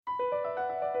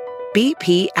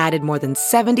BP added more than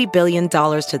 $70 billion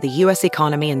to the U.S.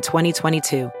 economy in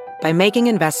 2022 by making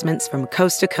investments from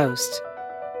coast to coast.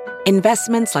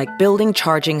 Investments like building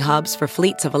charging hubs for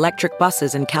fleets of electric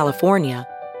buses in California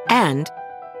and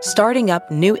starting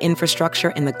up new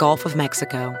infrastructure in the Gulf of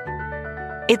Mexico.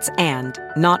 It's and,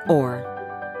 not or.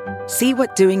 See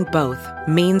what doing both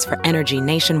means for energy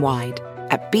nationwide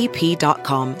at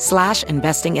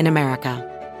bp.com/investing in America.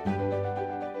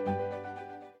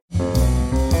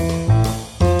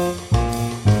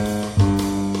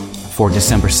 For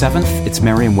December 7th, it's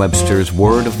Merriam-Webster's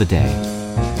Word of the Day.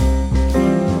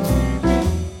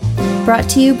 Brought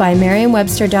to you by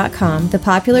Merriam-Webster.com, the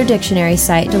popular dictionary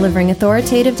site delivering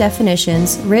authoritative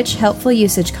definitions, rich, helpful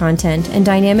usage content, and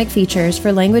dynamic features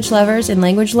for language lovers and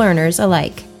language learners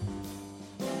alike.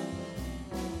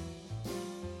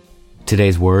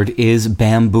 Today's word is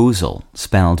bamboozle,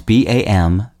 spelled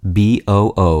B-A-M-B-O-O-Z-L-E.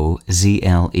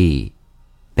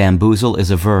 Bamboozle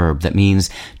is a verb that means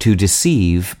to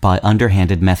deceive by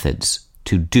underhanded methods,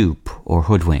 to dupe or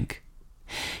hoodwink.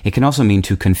 It can also mean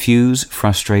to confuse,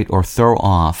 frustrate, or throw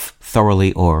off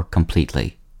thoroughly or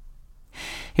completely.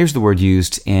 Here's the word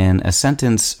used in a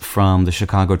sentence from the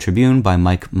Chicago Tribune by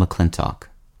McClintock.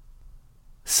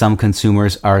 Some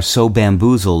consumers are so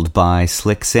bamboozled by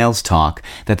slick sales talk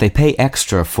that they pay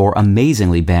extra for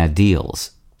amazingly bad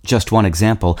deals. Just one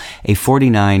example, a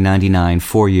 $49.99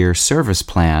 4-year service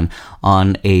plan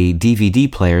on a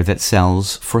DVD player that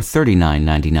sells for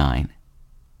 $39.99.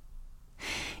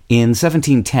 In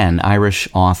 1710, Irish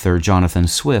author Jonathan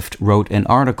Swift wrote an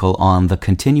article on the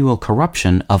continual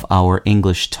corruption of our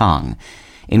English tongue,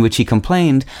 in which he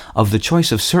complained of the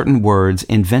choice of certain words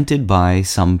invented by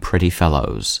some pretty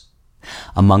fellows.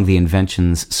 Among the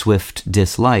inventions Swift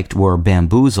disliked were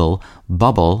bamboozle,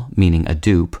 bubble, meaning a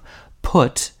dupe,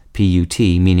 put,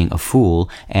 P-U-T, meaning a fool,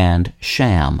 and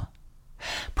sham.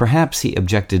 Perhaps he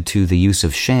objected to the use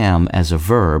of sham as a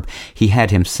verb. He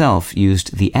had himself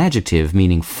used the adjective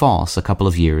meaning false a couple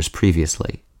of years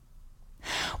previously.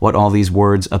 What all these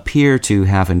words appear to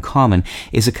have in common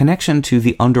is a connection to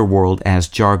the underworld as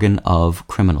jargon of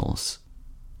criminals.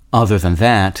 Other than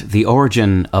that, the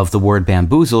origin of the word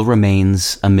bamboozle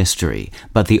remains a mystery,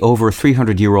 but the over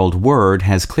 300-year-old word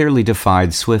has clearly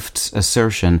defied Swift's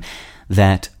assertion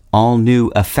that all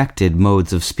new affected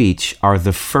modes of speech are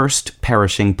the first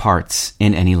perishing parts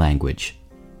in any language.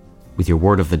 With your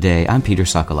Word of the Day, I'm Peter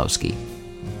Sokolowski.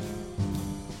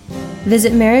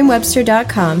 Visit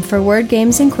Merriam-Webster.com for word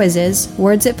games and quizzes,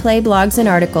 words at play blogs and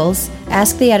articles,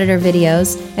 Ask the Editor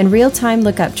videos, and real-time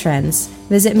lookup trends.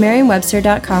 Visit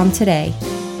Merriam-Webster.com today.